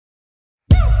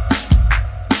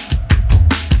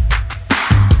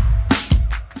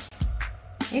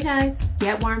Hey guys,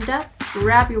 get warmed up,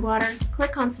 grab your water,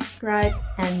 click on subscribe,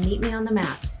 and meet me on the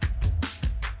mat.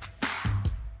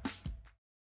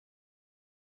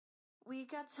 We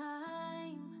got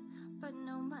time, but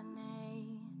no money.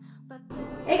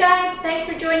 Hey guys, thanks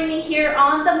for joining me here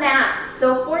on the mat.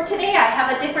 So for today, I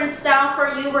have a different style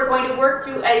for you. We're going to work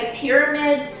through a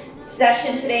pyramid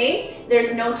session today.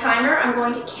 There's no timer. I'm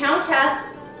going to count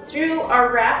us through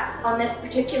our reps on this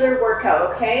particular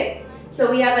workout, okay? So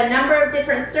we have a number of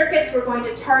different circuits. We're going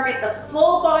to target the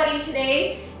full body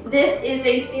today. This is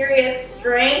a serious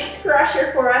strength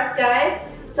crusher for us, guys.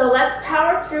 So let's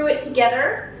power through it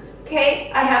together.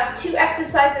 Okay, I have 2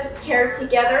 exercises paired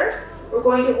together. We're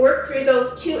going to work through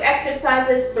those 2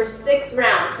 exercises for 6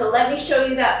 rounds. So let me show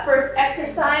you that first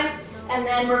exercise and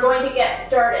then we're going to get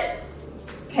started.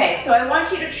 Okay, so I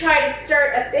want you to try to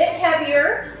start a bit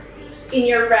heavier in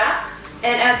your reps.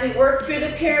 And as we work through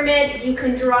the pyramid, you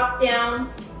can drop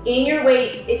down in your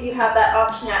weights if you have that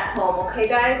option at home, okay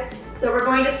guys? So we're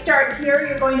going to start here.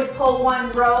 You're going to pull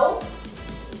 1 row.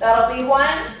 That'll be 1.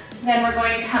 Then we're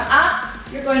going to come up.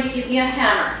 You're going to give me a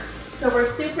hammer. So we're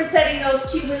supersetting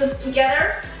those 2 moves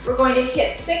together. We're going to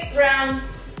hit 6 rounds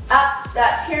up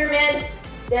that pyramid.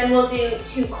 Then we'll do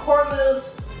 2 core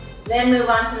moves. Then move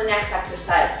on to the next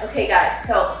exercise. Okay guys,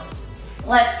 so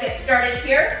let's get started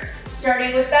here.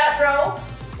 Starting with that row,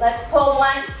 let's pull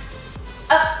 1,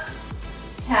 up,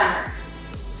 hammer.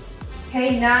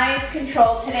 Okay, nice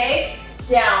control today.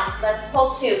 Down, let's pull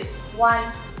 2.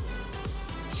 1,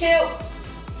 2,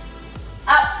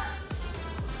 up,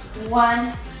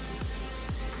 1,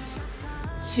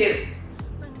 2.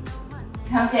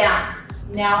 Come down.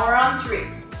 Now we're on 3.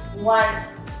 1,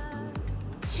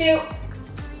 2,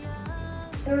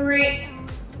 3,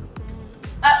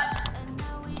 up,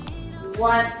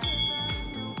 1,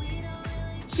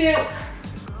 2,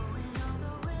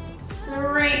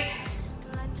 3.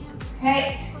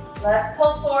 Okay, let's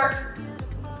pull 4.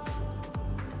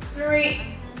 3,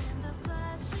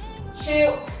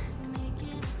 2,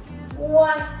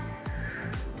 1.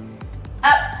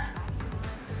 Up.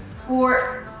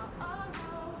 4,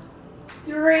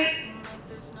 3,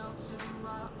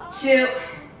 2,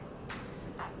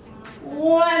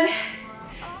 1.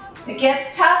 It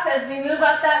gets tough as we move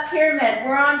up that pyramid.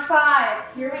 We're on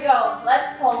 5. Here we go.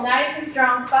 Let's pull nice and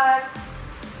strong. 5,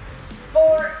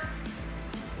 4,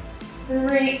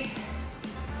 3,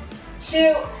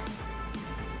 2,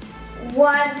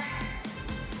 1.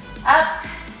 Up.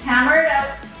 Hammer it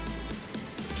out.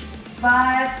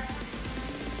 5,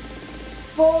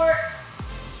 4,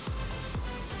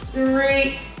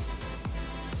 3,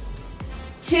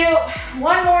 2.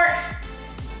 1 more.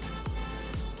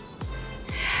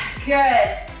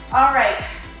 Good. All right,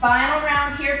 final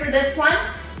round here for this one.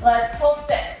 Let's pull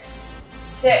 6.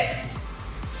 6,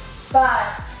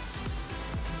 5,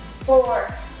 4,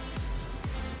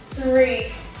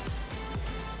 3,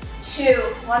 2.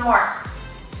 1 more.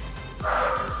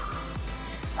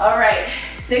 All right,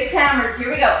 6 hammers. Here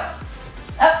we go.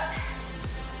 Up.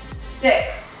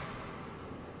 6,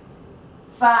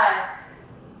 5,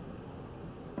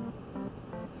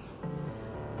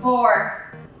 4,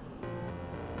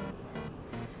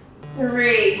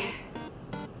 3,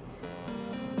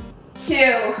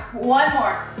 2, 1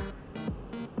 more.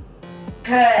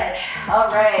 Good. All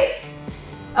right.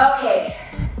 Okay.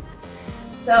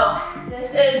 So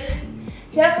this is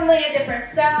definitely a different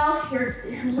style. You're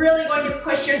really going to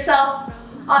push yourself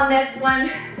on this one.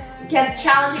 It gets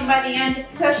challenging by the end to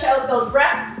push out those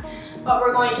reps, but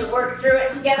we're going to work through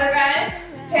it together, guys.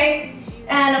 Okay.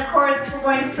 And of course, we're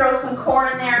going to throw some core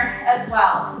in there as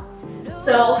well.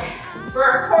 So for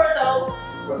our core though,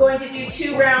 we're going to do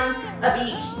 2 rounds of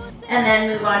each and then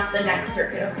move on to the next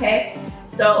circuit, okay?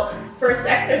 So first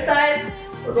exercise,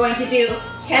 we're going to do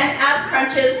 10 ab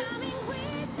crunches.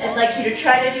 I'd like you to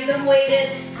try to do them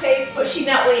weighted, okay? Pushing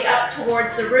that weight up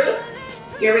towards the roof.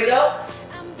 Here we go.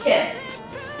 10,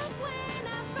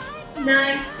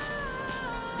 9,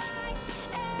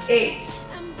 8,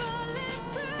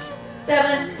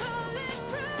 7,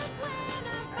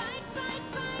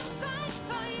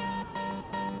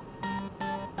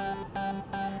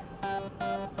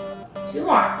 2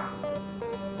 more.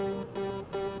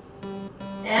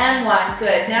 And 1,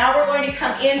 good. Now we're going to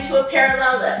come into a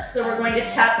parallel lift. So we're going to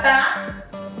tap back,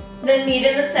 then meet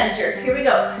in the center. Here we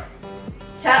go.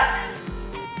 Tap,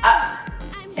 up,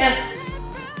 10.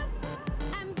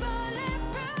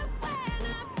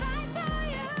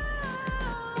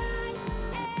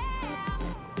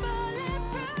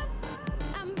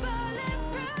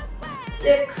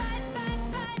 6,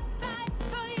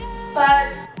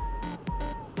 5,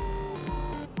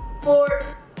 4,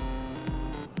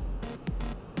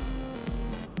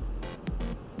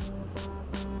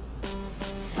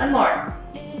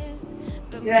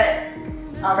 Good.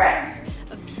 All right.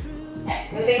 Okay,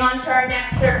 moving on to our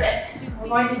next circuit. We're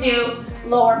going to do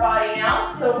lower body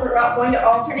now. So we're going to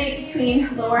alternate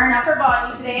between lower and upper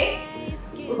body today.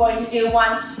 We're going to do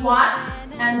one squat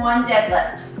and one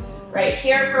deadlift. Right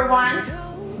here for one,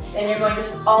 then you're going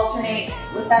to alternate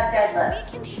with that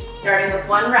deadlift. Starting with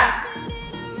one rep.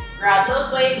 Grab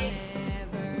those weights.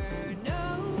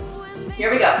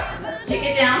 Here we go. Let's take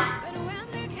it down.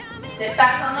 Sit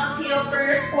back on those heels for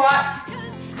your squat.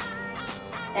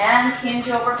 And hinge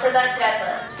over for that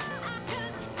deadlift.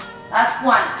 That's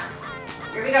one.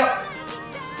 Here we go.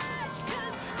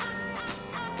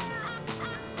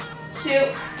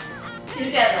 2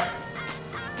 deadlifts.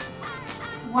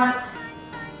 1,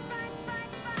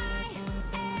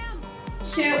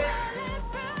 2.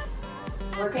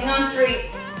 Working on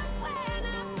 3.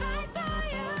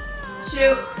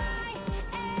 2.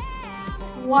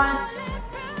 1.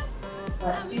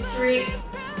 Let's do 3.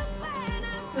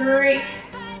 3.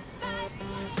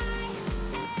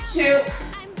 2.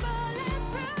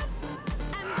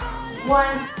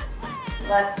 1.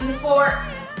 Let's do 4.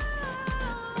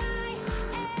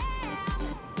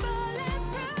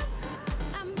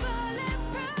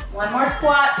 1 more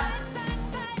squat.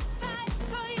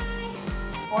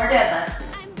 4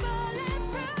 deadlifts.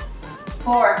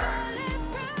 4.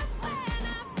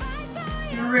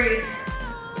 3.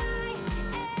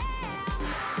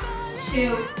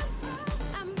 2.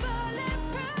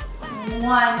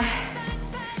 1.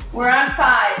 We're on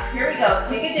 5. Here we go.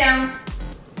 Take it down.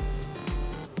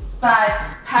 5.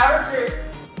 Power through.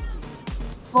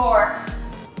 4.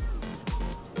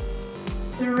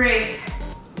 3.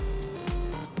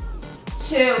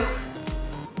 2.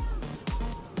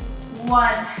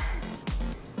 1.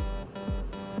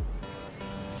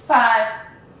 5.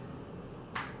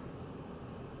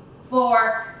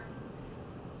 4.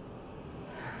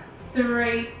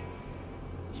 3.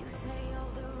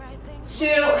 2.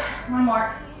 One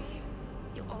more.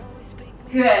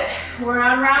 Good. We're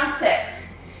on round 6.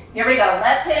 Here we go.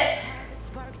 Let's hit it.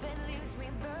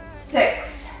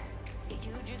 6.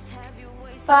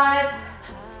 5.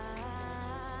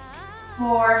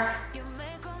 4.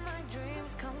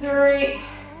 3.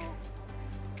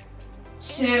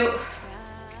 2.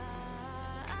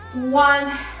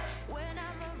 1.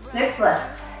 6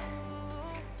 lifts.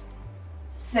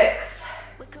 6.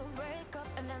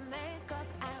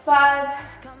 5.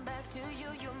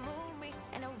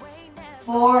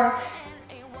 4.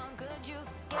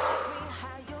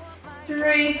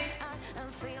 3.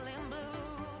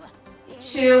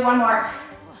 2. One more.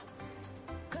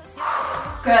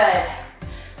 Good.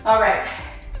 All right.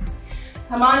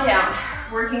 Come on down.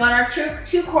 Working on our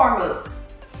two core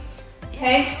moves.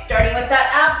 Okay, starting with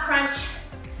that ab crunch,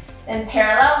 then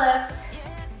parallel lift.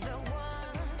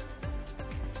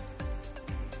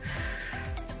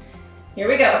 Here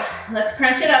we go. Let's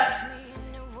crunch it up.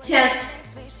 10,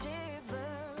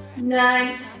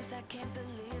 9,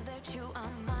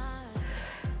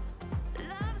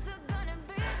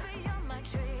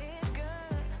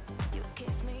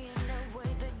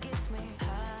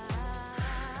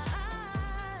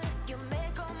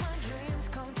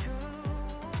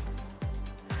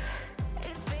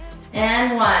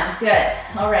 1. Good.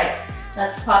 All right.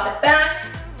 Let's pop it back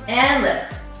and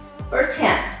lift for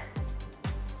 10,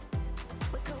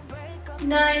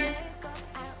 9,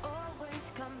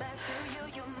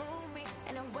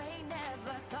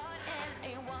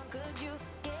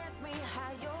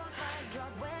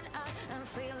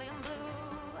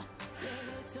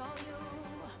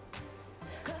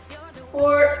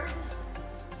 4,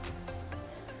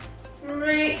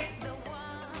 3,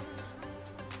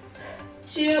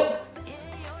 2,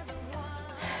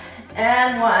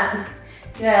 and 1.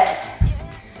 Good.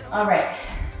 All right.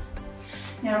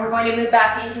 Now we're going to move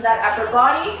back into that upper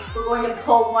body. We're going to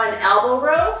pull one elbow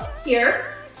row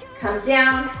here, come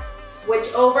down,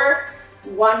 switch over,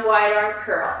 one wide arm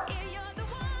curl.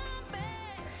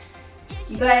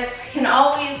 You guys can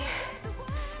always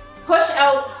push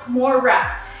out more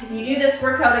reps. If you do this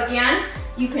workout again,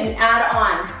 you can add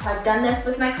on. I've done this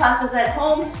with my classes at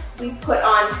home. We put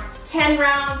on 10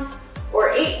 rounds or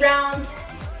 8 rounds.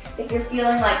 If you're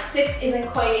feeling like 6 isn't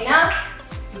quite enough,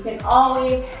 you can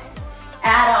always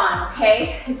add on,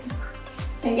 okay? It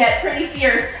can get pretty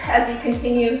fierce as you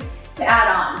continue to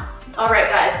add on. All right,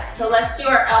 guys, so let's do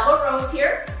our elbow rows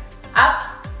here. Up,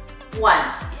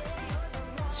 1,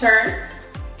 turn,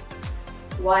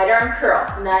 wide arm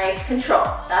curl, nice control,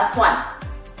 that's 1.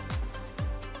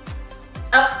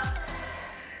 Up,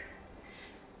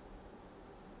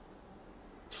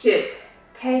 2,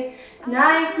 okay?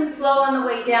 Nice and slow on the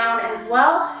way down as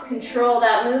well. Control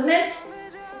that movement.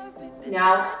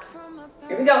 Now,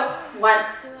 Here we go. 1,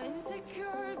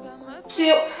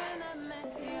 2,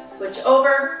 switch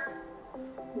over.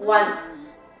 1,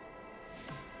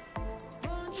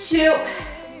 2.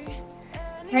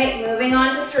 Okay, moving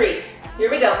on to 3. Here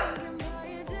we go.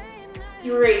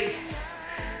 3,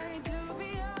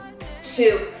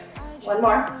 2. One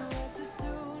more.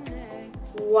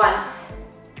 1.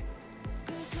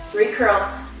 3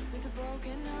 curls.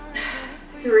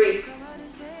 3,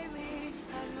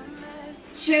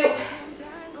 2,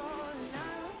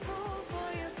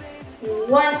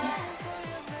 1.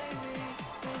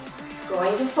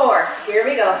 Going to 4. Here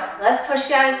we go. Let's push,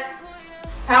 guys.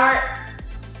 Power.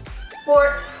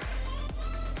 4,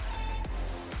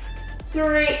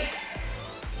 3,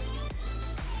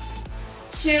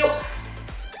 2,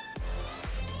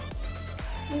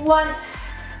 1.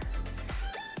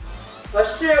 Push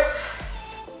through.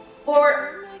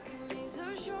 4,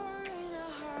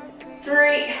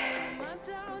 3,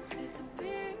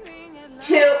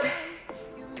 2,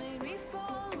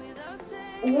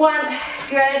 1.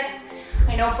 Good.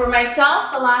 I know for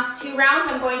myself, the last 2 rounds,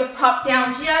 I'm going to pop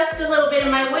down just a little bit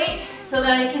of my weight so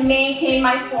that I can maintain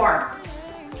my form.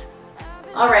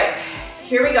 All right,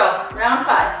 here we go. Round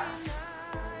 5.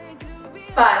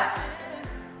 5,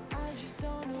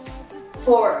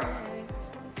 4,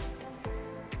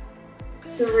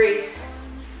 3,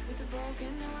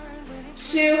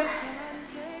 2,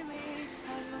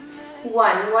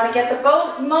 1. You want to get the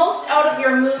most out of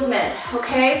your movement,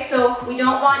 okay? So we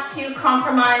don't want to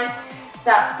compromise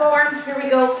that form. Here we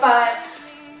go. 5,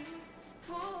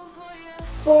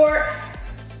 4,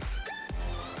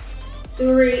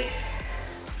 3,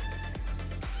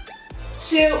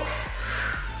 2,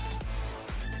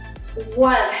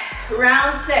 1.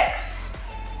 Round 6.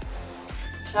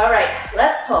 All right,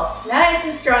 let's pull. Nice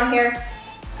and strong here.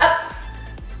 Up.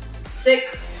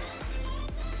 6,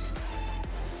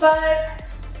 5,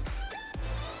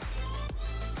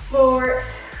 4,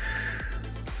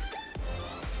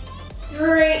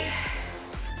 3,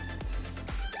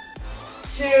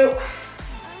 2,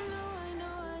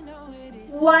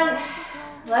 1.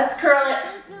 Let's curl it.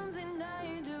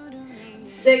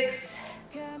 6,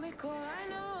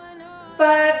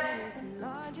 5,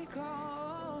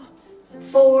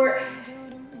 4,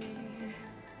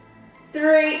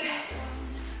 3,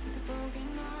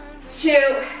 2,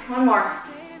 one more,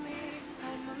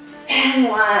 and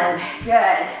 1.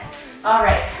 Good. All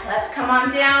right, let's come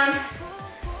on down.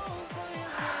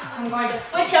 I'm going to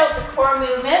switch out the core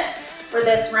movement for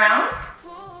this round.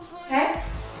 Okay.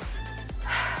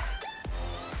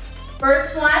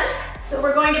 First one, so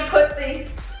we're going to put the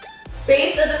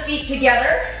base of the feet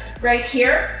together right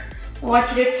here. I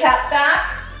want you to tap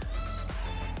back,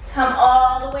 come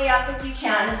all the way up if you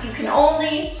can. If you can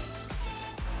only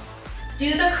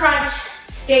do the crunch,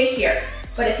 stay here.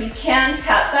 But if you can,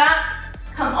 tap back,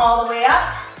 come all the way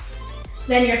up.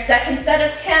 Then your second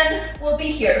set of 10 will be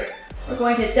here. We're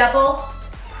going to double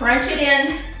crunch it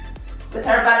in with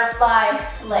our butterfly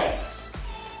legs.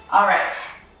 All right,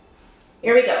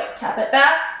 here we go. Tap it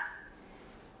back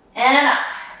and up.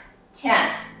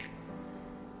 10,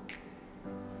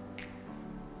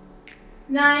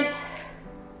 9, 10.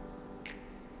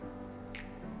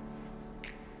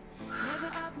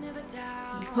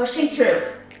 Pushing through.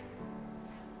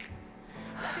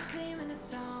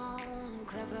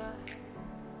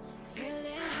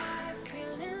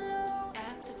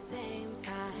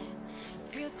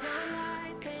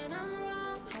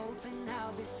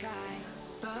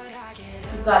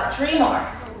 We've got 3 more.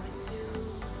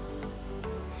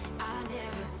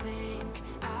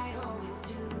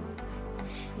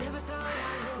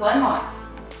 One more.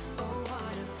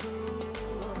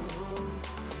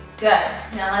 Good.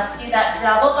 Now let's do that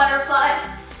double butterfly.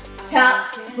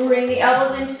 Tap, bring the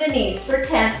elbows into the knees for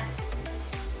 10,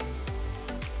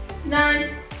 9,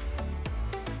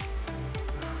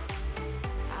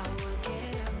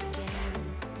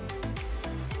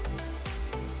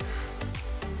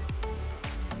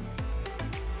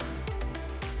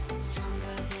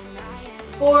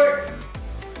 4,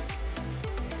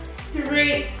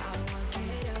 3,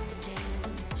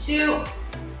 2,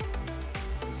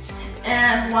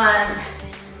 and 1.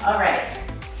 All right.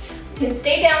 You can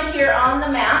stay down here on the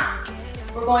mat.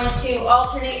 We're going to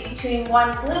alternate between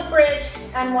one glute bridge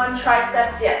and one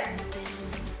tricep dip.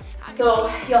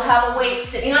 So you'll have a weight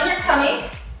sitting on your tummy.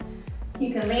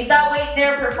 You can leave that weight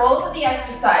there for both of the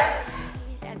exercises.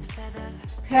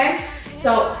 Okay,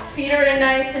 so feet are in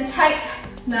nice and tight,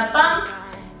 snap bums.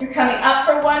 You're coming up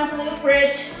for one glute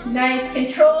bridge, nice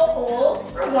control,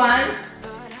 hold for 1,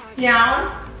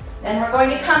 down, then we're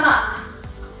going to come up.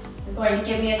 You're going to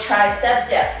give me a tricep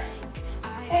dip.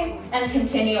 Okay, and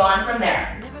continue on from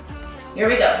there. Here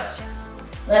we go.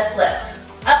 Let's lift.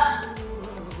 Up.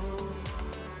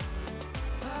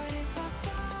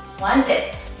 One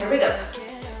dip. Here we go.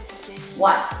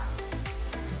 One.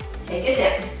 Take a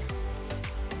dip.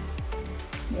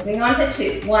 Moving on to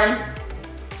two. One,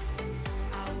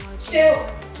 two,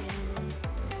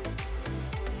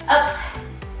 up.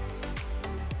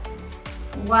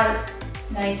 One.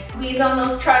 Nice squeeze on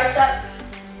those triceps.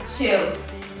 Two.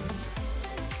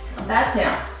 Come back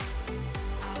down.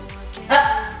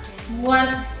 Up.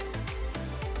 One,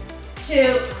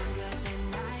 two,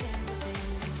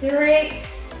 three.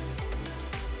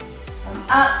 Come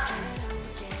up.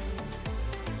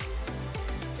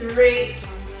 Three,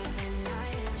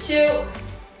 two,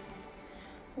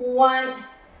 one.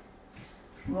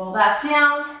 Roll back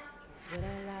down.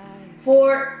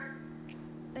 4,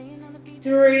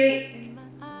 3,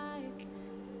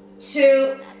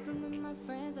 2,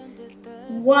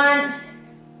 1.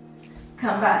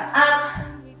 Come back up.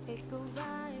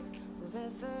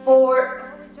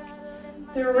 4,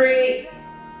 3,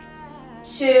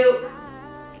 2,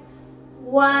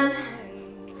 1.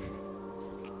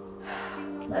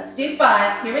 Let's do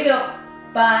 5. Here we go.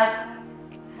 5,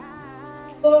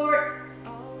 4,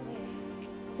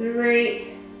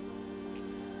 3,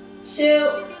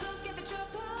 2,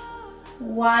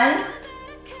 1.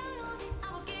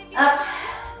 Up.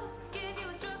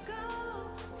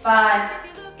 5,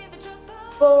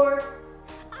 4,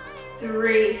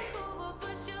 3,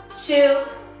 2,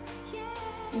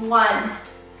 1.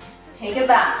 Take it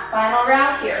back. Final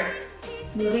round here.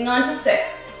 Moving on to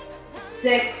 6.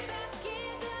 6,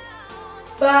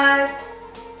 5,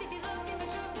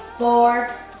 4,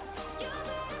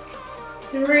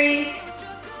 3,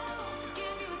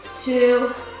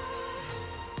 2,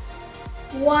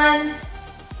 1.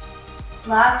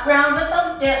 Last round with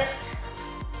those dips.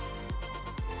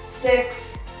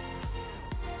 6,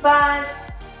 5,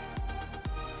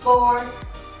 4,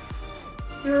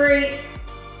 3,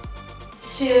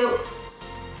 2,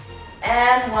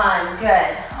 and 1.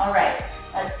 Good. All right.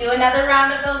 Let's do another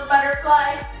round of those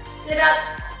butterfly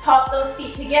sit-ups. Pop those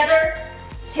feet together.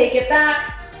 Take it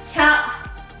back. Tap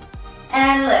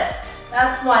and lift.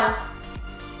 That's 1.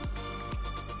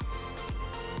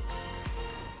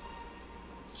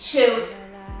 2.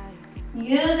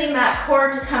 Using that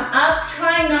core to come up,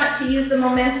 trying not to use the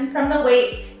momentum from the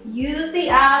weight. Use the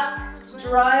abs to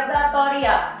drive that body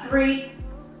up. 3,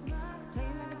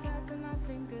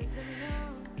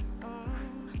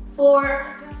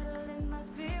 4,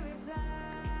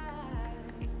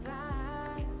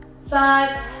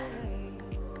 5,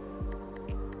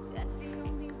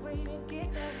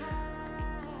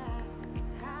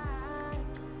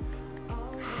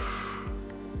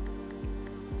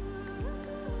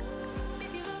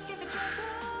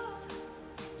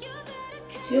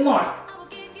 2 more.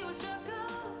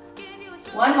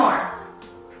 1 more.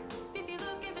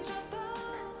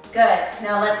 Good.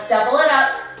 Now let's double it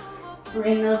up.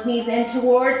 Bring those knees in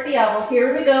towards the elbow.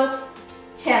 Here we go.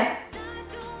 10,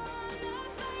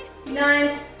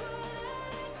 9,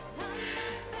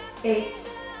 8,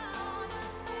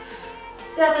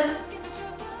 7,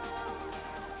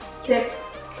 6,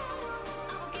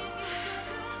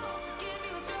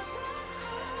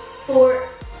 4,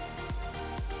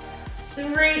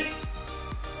 3,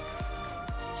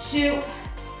 2,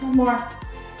 1 more.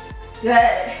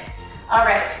 Good. All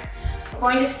right. We're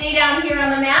going to stay down here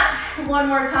on the mat one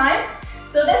more time.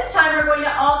 So this time we're going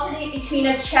to alternate between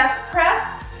a chest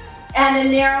press and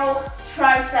a narrow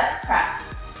tricep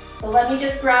press. So let me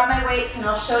just grab my weights and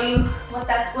I'll show you what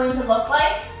that's going to look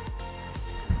like.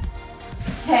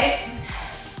 Okay.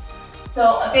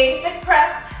 So a basic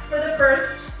press for the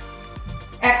first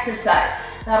exercise.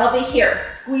 That'll be here,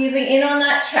 squeezing in on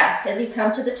that chest as you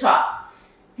come to the top.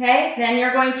 Okay, then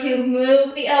you're going to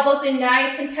move the elbows in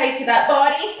nice and tight to that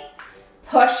body.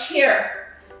 Push here,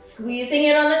 squeezing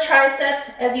in on the triceps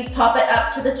as you pop it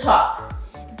up to the top.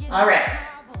 All right,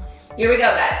 here we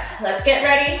go, guys. Let's get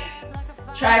ready.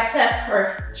 Tricep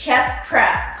or chest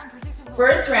press.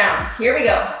 First round, here we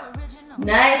go.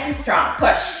 Nice and strong,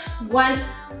 push. 1,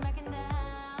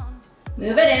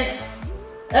 move it in,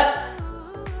 up.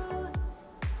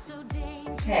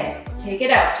 Okay, take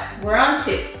it out. We're on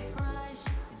 2.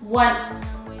 1,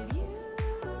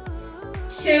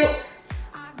 2.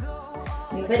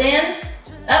 Move it in,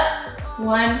 up.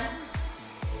 1,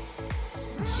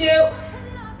 2.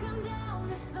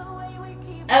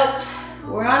 Out.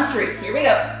 We're on 3. Here we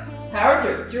go. Power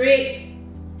through. 3,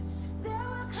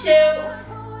 2,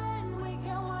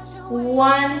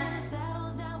 1.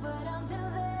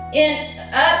 In,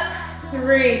 up.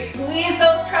 3, squeeze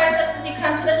those triceps as you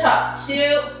come to the top.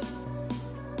 2,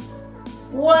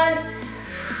 1,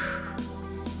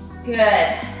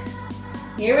 good.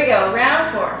 Here we go,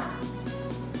 round 4,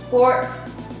 4,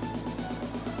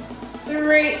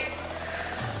 3,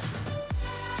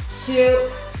 2,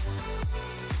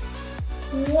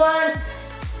 1.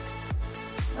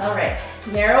 All right,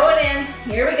 narrow it in.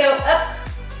 Here we go, up.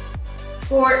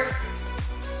 4,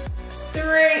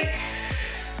 3,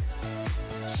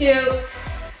 2,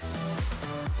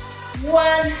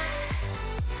 1.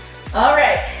 All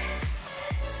right,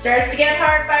 starts to get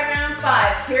hard by round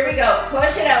 5. Here we go,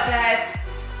 push it out, guys.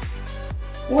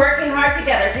 Working hard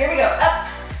together. Here we go, up.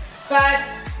 5,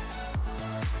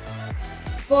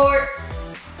 4,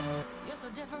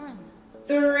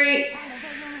 3,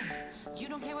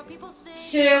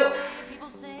 2,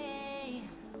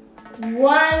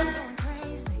 1.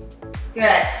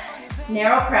 Good.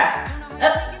 Narrow press.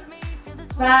 Up.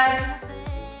 5,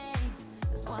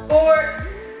 4,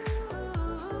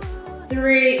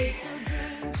 3,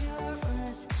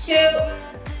 2,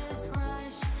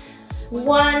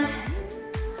 1.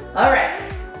 All right.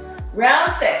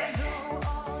 Round 6.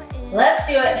 Let's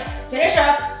do it. Finish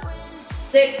up.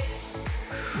 6,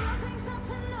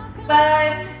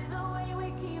 5,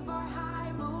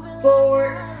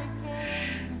 4,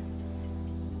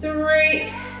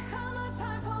 3,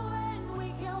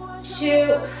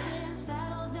 2,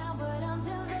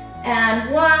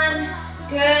 and 1.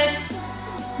 Good.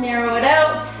 Narrow it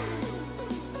out.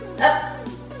 Up.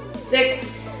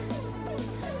 6,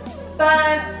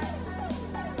 5,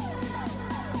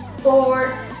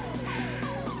 4,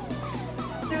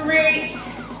 3,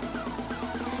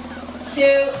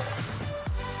 2,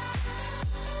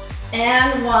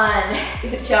 and 1.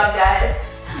 Good job, guys.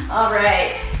 All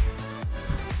right.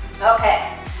 Okay,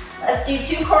 let's do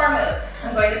 2 core moves.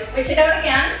 I'm going to switch it out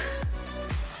again.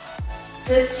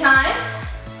 This time,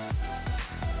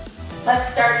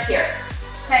 let's start here.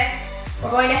 Okay,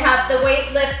 we're going to have the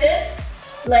weight lifted.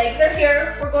 Legs are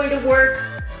here. We're going to work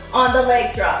on the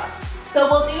leg drops. So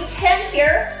we'll do 10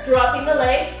 here, dropping the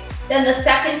leg. Then the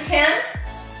second 10,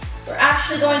 we're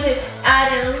actually going to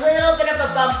add in a little bit of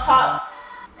a bump hop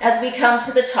as we come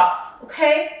to the top,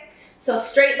 okay? So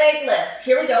straight leg lifts.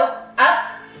 Here we go.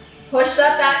 Up, push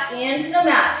that back into the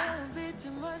mat.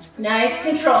 Nice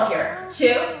control here.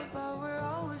 2,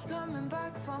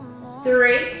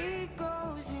 3,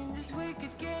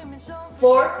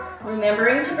 4,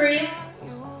 remembering to breathe.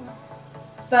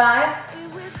 5,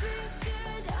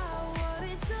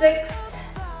 6,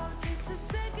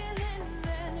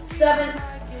 7,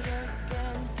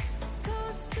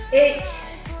 8,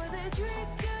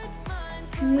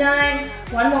 9,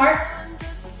 one more,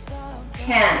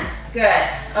 10, good.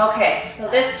 Okay, so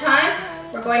this time,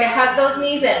 we're going to hug those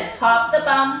knees in, pop the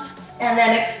bum, and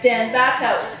then extend back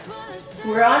out.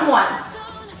 We're on 1,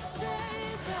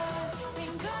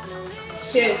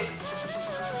 2,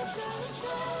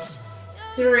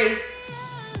 3,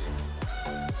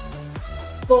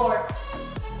 4,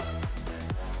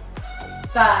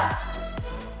 5,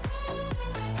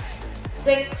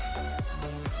 6,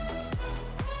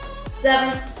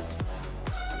 7,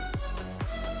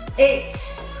 8,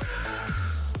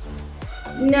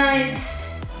 9,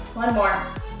 one more,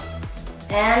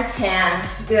 and 10,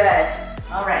 good.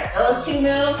 All right, those 2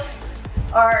 moves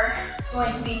are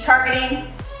going to be targeting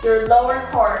your lower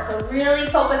core, so really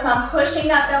focus on pushing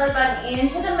that belly button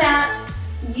into the mat,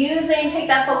 take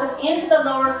that focus into the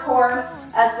lower core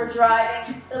as we're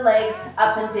driving the legs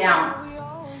up and down.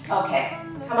 Okay,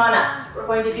 come on up. We're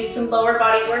going to do some lower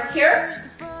body work here.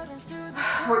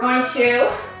 We're going to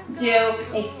do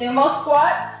a sumo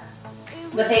squat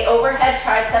with an overhead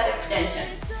tricep extension,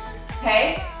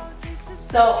 okay?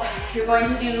 So you're going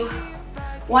to do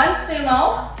 1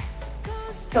 sumo,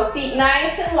 so feet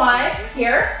nice and wide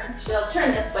here. Actually, I'll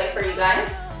turn this way for you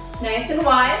guys. Nice and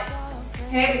wide.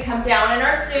 Okay, we come down in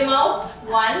our sumo.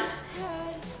 1,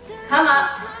 come up.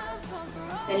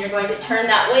 Then you're going to turn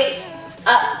that weight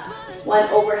up. 1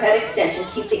 overhead extension.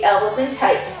 Keep the elbows in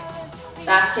tight.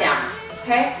 Back down,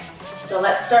 okay? So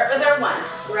let's start with our 1.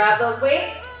 Grab those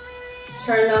weights.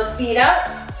 Turn those feet out.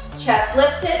 Chest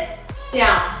lifted.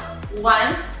 Down.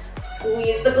 1.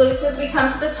 Squeeze the glutes as we come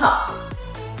to the top.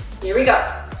 Here we go.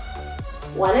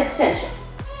 1 extension.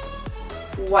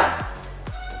 1.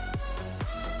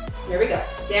 Here we go.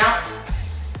 Down.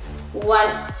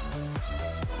 1,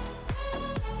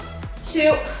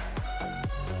 2.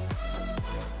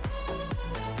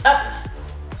 Up.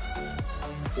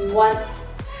 1,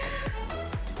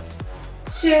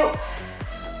 2.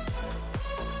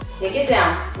 Take it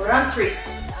down. We're on 3.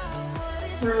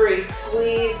 3.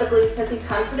 Squeeze the glutes as you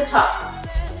come to the top.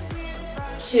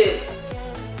 2,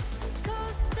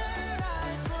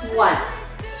 1.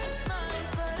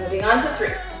 Moving on to 3.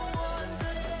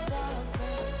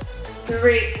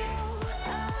 3,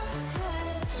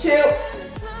 2,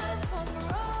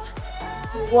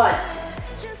 1.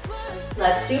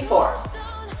 Let's do 4.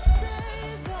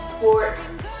 4,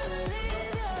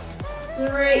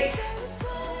 3,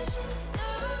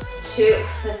 2.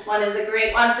 This one is a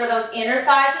great one for those inner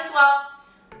thighs as well.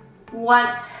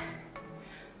 1.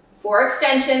 4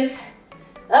 extensions.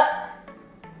 Up.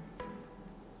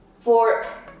 4,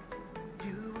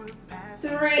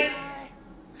 3,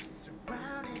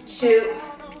 2,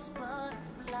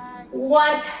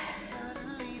 1.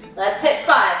 Let's hit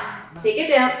 5. Take it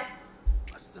down.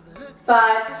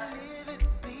 5,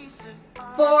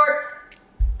 4,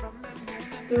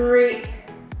 3,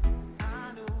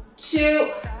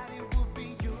 2,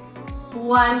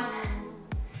 1.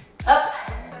 Up.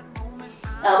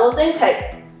 Elbows in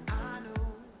tight.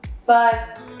 5,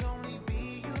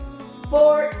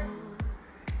 4,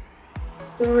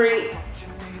 3,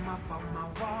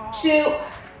 2,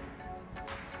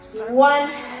 1.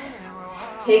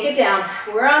 Take it down.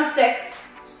 We're on 6.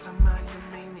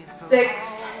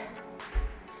 6,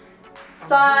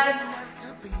 5,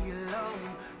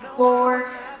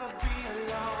 4,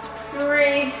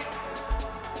 3,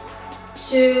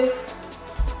 2,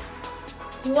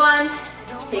 1.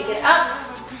 Take it up.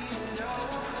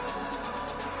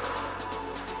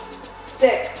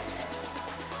 6,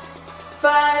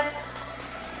 5,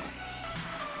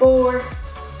 4,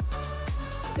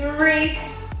 3,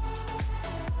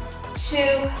 2,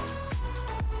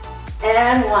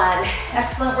 and 1.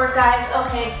 Excellent work, guys.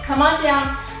 Okay, come on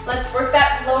down. Let's work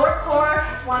that lower core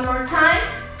one more time.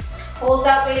 Hold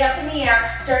that weight up in the air,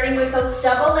 starting with those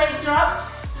double leg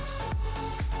drops.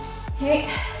 Okay,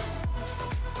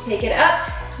 take it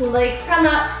up, legs come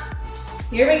up.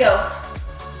 Here we go.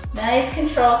 Nice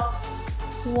control.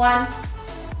 1,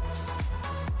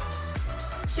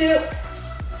 2,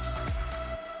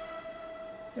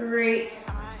 3,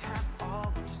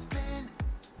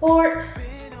 4,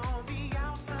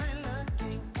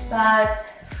 5,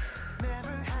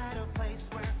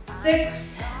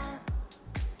 6,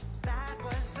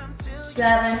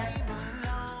 7,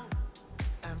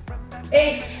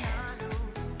 8,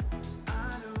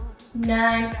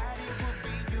 9,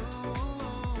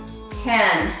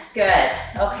 10. Good.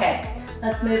 Okay.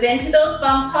 Let's move into those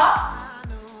bum pops.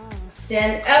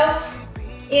 Extend out,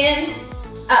 in,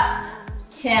 up.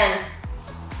 10,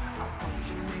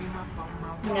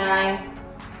 9,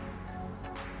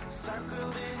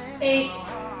 8,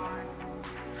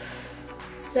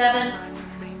 7,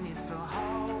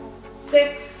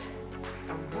 6,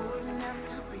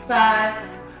 5,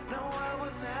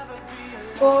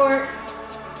 4,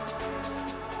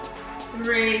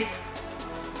 3,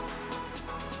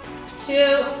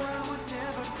 2,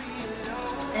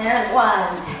 and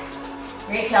 1.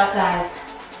 Great job, guys.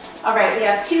 All right, we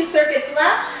have 2 circuits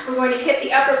left. We're going to hit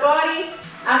the upper body.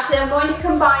 Actually, I'm going to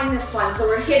combine this one. So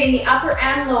we're hitting the upper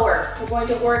and lower. We're going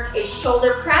to work a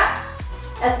shoulder press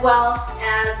as well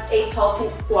as a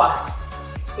pulsing squat.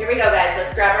 Here we go, guys.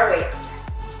 Let's grab our weights.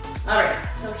 All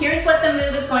right, so here's what the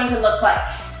move is going to look like.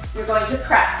 You're going to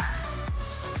press.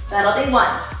 That'll be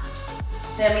 1.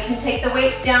 Then we can take the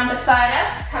weights down beside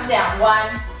us. Come down.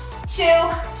 1, 2,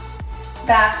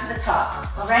 back to the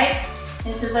top. All right?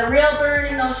 This is a real burn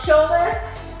in those shoulders.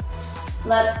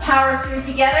 Let's power through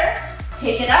together.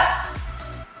 Take it up.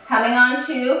 Coming on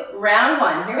to round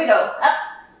 1. Here we go. Up.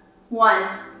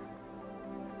 1.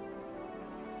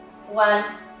 1,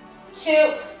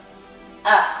 2,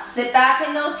 up. Sit back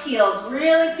in those heels.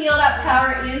 Really feel that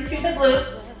power in through the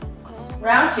glutes.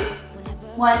 Round 2.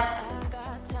 1,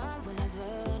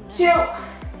 2.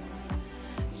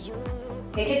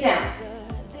 Take it down.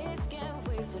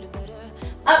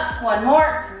 Up. 1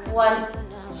 more. 1,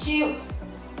 2.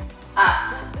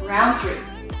 Up. Round 3.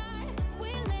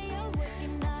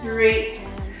 3,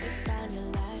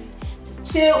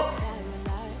 2,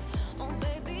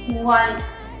 1.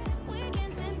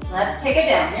 Let's take it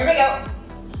down. Here we go.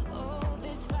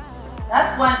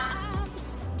 That's 1,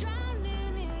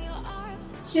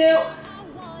 2,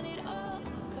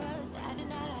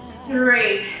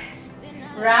 3.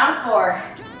 Round 4.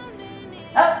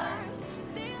 Up.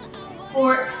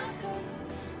 4,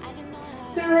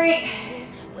 3,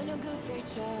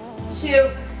 2,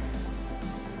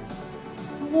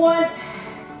 1.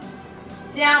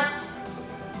 Down.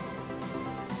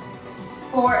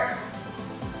 4,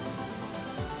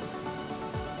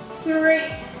 3,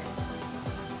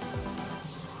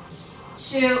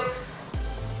 2,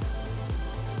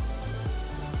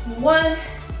 1.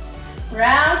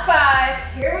 Round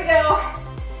 5. Here we go.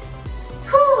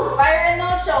 fire in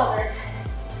those shoulders.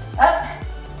 Up.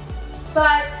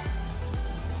 5,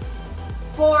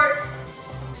 4,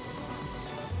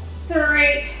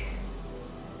 3,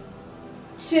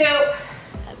 2,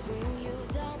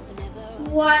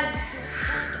 1.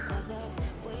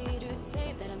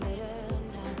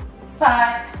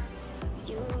 5,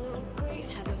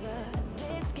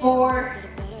 4,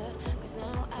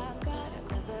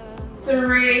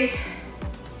 3,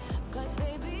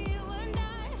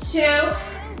 2,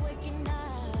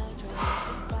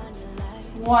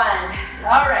 1.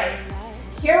 All right,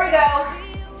 here we go.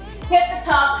 Hit the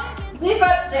top. We've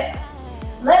got 6.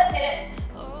 Let's hit it.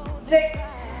 6,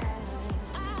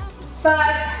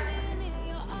 5,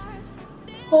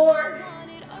 4,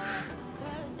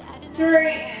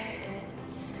 3,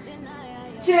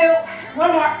 2,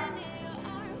 one more.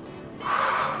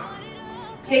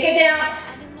 Take it down.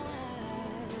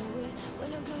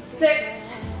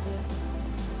 6,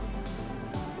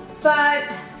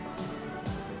 5,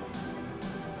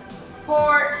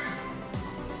 4,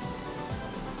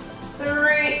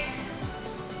 3,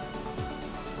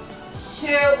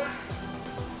 2,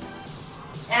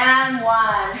 and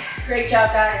 1. Great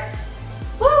job, guys.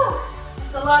 Woo!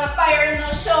 That's a lot of fire in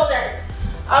those shoulders.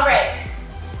 All right,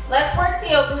 let's work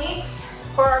the obliques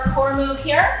for our core move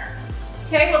here.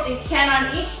 Okay, we'll do 10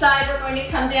 on each side. We're going to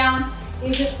come down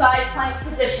into side plank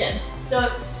position. So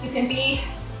you can be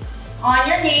on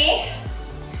your knee,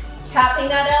 tapping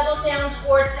that elbow down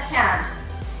towards the hand.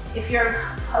 If you're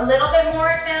a little bit more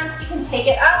advanced, you can take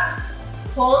it up,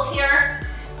 hold here,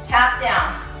 tap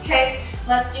down. Okay,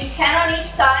 let's do 10 on each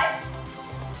side.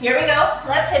 Here we go,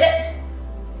 let's hit it.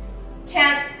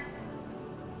 10,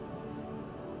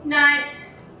 9,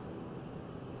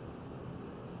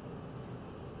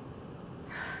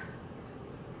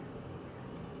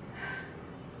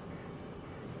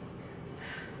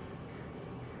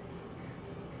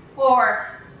 4,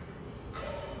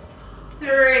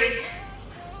 3,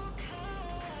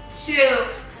 2,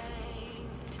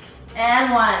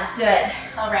 and 1. Good.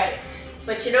 All right,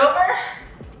 switch it over.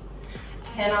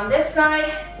 10 on this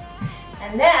side.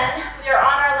 And then we are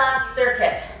on our last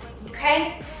circuit.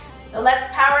 Okay? So let's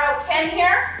power out 10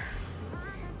 here.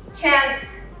 10,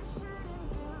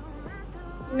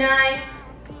 9,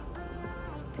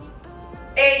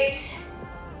 8,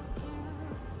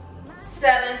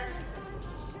 7,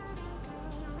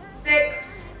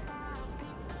 6,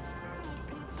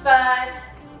 5,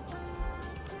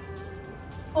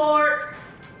 4,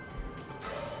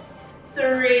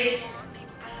 3,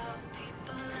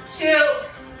 2,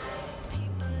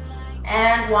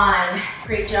 and 1.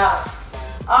 Great job.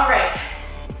 All right.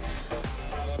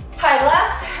 I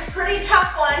left a pretty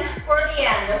tough one for the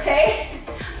end, okay?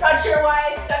 Not sure why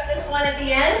I stuck this one at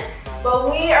the end, but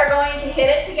we are going to hit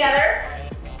it together.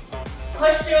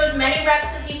 Push through as many reps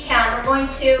as you can. We're going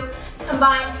to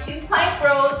combine 2 plank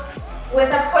rows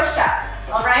with a push-up,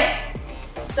 all right?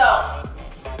 So,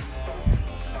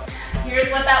 here's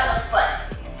what that looks like.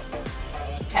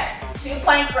 Okay, 2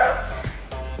 plank rows.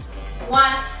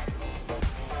 1,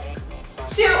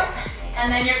 2,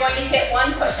 and then you're going to hit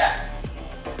 1 push-up.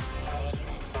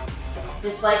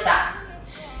 Just like that.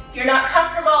 If you're not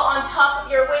comfortable on top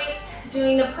of your weights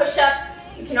doing the push-ups,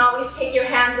 you can always take your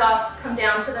hands off, come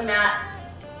down to the mat,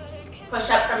 push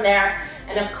up from there,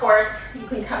 and of course, you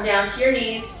can come down to your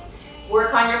knees,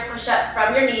 work on your push-up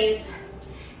from your knees.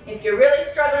 If you're really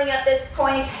struggling at this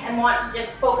point and want to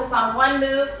just focus on one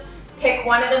move, pick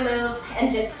one of the moves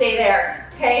and just stay there,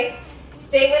 okay?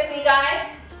 Stay with me, guys.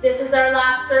 This is our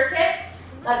last circuit.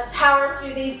 Let's power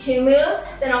through these 2 moves,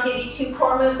 then I'll give you 2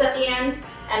 core moves at the end,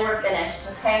 and we're finished,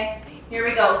 okay? Here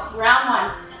we go, round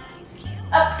 1.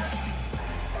 Up.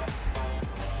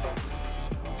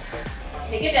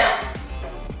 Take it down.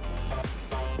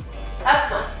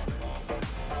 That's 1.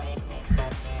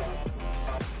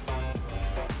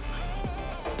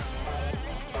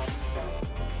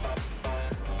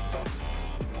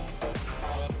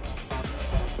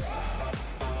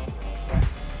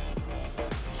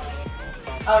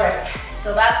 All right,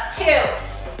 so that's 2.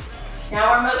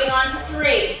 Now we're moving on to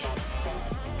 3.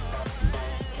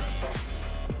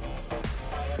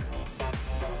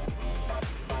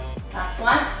 That's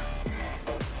 1.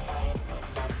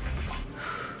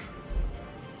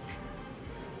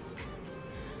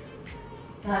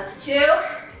 That's 2.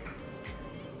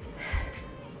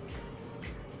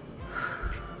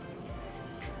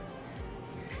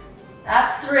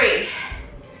 That's 3.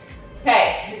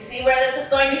 Okay, you see where this is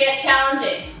going to get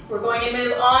challenging. We're going to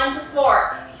move on to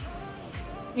 4.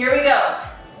 Here we go.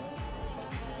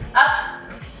 Up.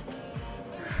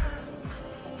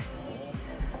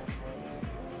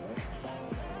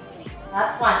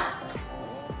 That's 1.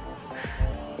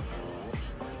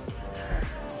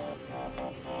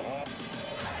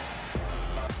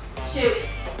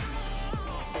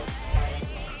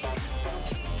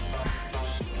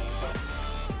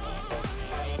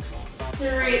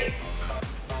 3.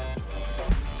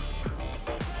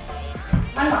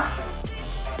 One more.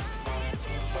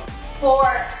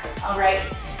 4. All right,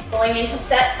 going into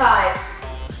set 5.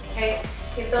 Okay,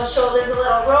 give those shoulders a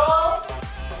little roll.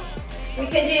 We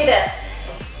can do this.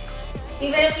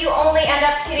 Even if you only end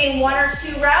up hitting 1 or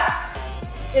 2 reps,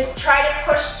 just try to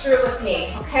push through with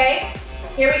me, okay?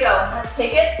 Here we go. Let's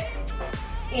take it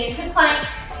into plank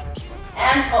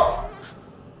and pull.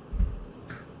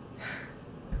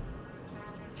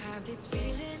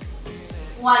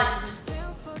 1.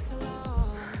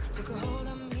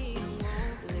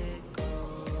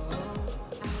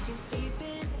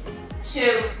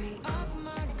 2.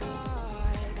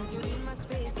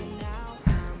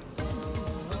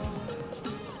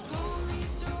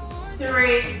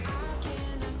 3.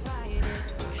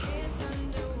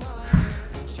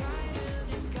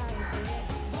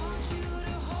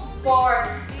 4.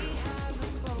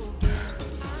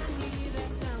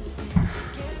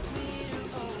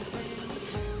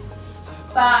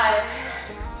 5.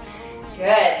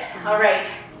 Good. All right.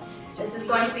 This is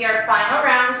going to be our final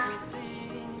round.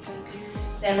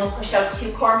 Then we'll push out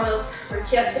 2 core moves. We're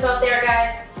just about there,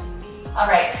 guys. All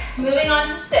right. Moving on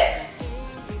to 6.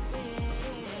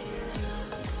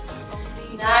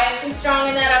 Nice and strong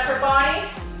in that upper body.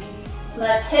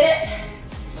 Let's hit it.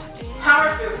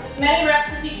 Power through as many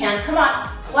reps as you can. Come on.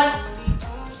 1,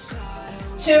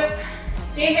 2.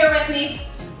 Stay here with me.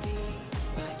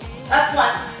 That's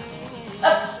 1.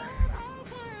 Up.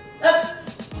 Up.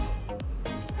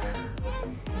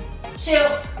 2.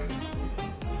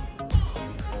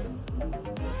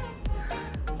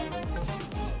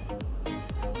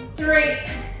 3.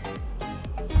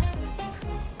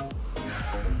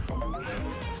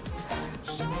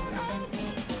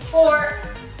 4.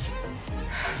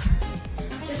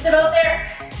 Just about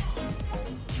there.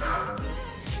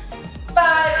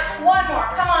 5. 1 more.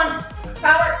 Come on.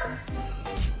 Power.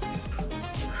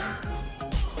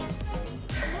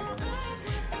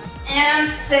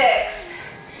 And 6.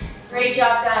 Great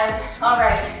job, guys. All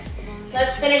right.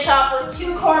 Let's finish off with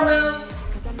 2 core moves.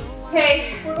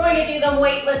 Okay, we're going to do them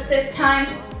weightless this time.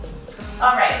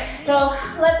 All right, so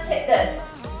let's hit this.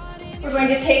 We're going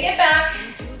to take it back.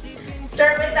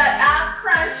 Start with that ab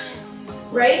crunch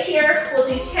right here. We'll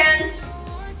do 10.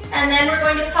 And then we're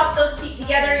going to pop those feet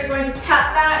together. You're going to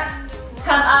tap back,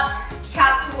 come up,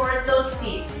 tap towards those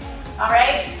feet. All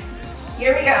right,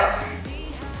 here we go.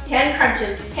 10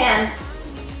 crunches, 10.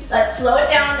 Let's slow it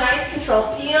down, nice control.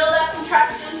 Feel that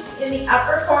contraction in the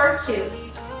upper core, 2.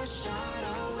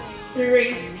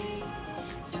 3,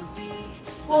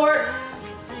 4,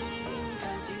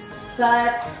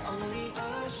 5,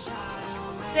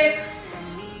 6,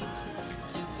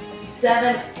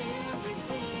 7,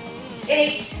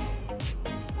 8,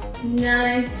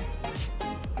 9,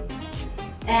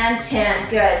 and 10.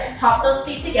 Good. Pop those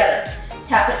feet together.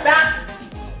 Tap it back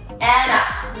and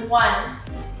up. 1.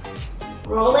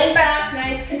 Rolling back,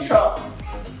 nice control.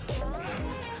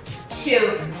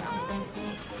 2.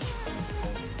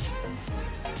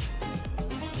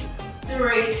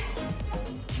 3.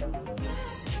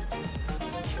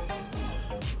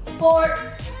 4.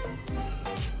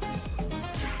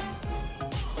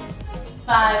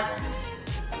 5.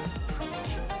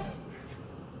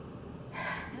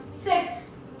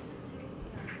 6.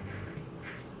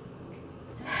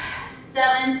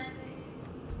 7.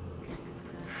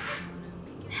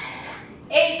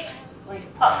 8. Just going to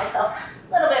pop myself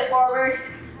a little bit forward.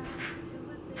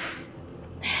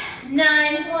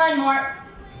 9. 1 more.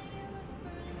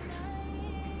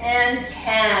 And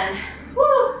 10.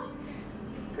 Woo!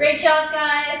 Great job,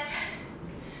 guys.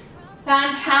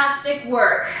 Fantastic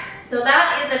work. So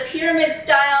that is a pyramid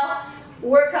style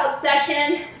workout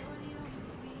session.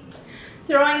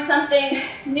 Throwing something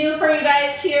new for you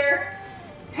guys here.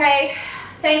 Okay,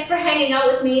 thanks for hanging out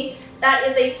with me. That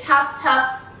is a tough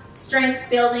strength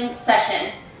building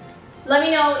session. Let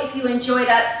me know if you enjoy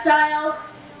that style.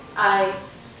 I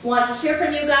want to hear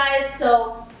from you guys,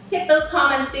 so hit those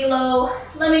comments below.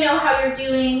 Let me know how you're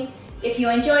doing. If you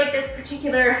enjoyed this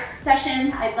particular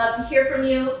session, I'd love to hear from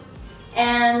you.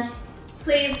 And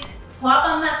please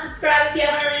hop on that subscribe if you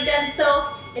haven't already done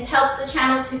so. It helps the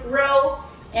channel to grow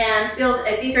and build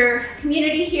a bigger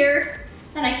community here.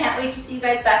 And I can't wait to see you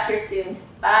guys back here soon.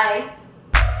 Bye.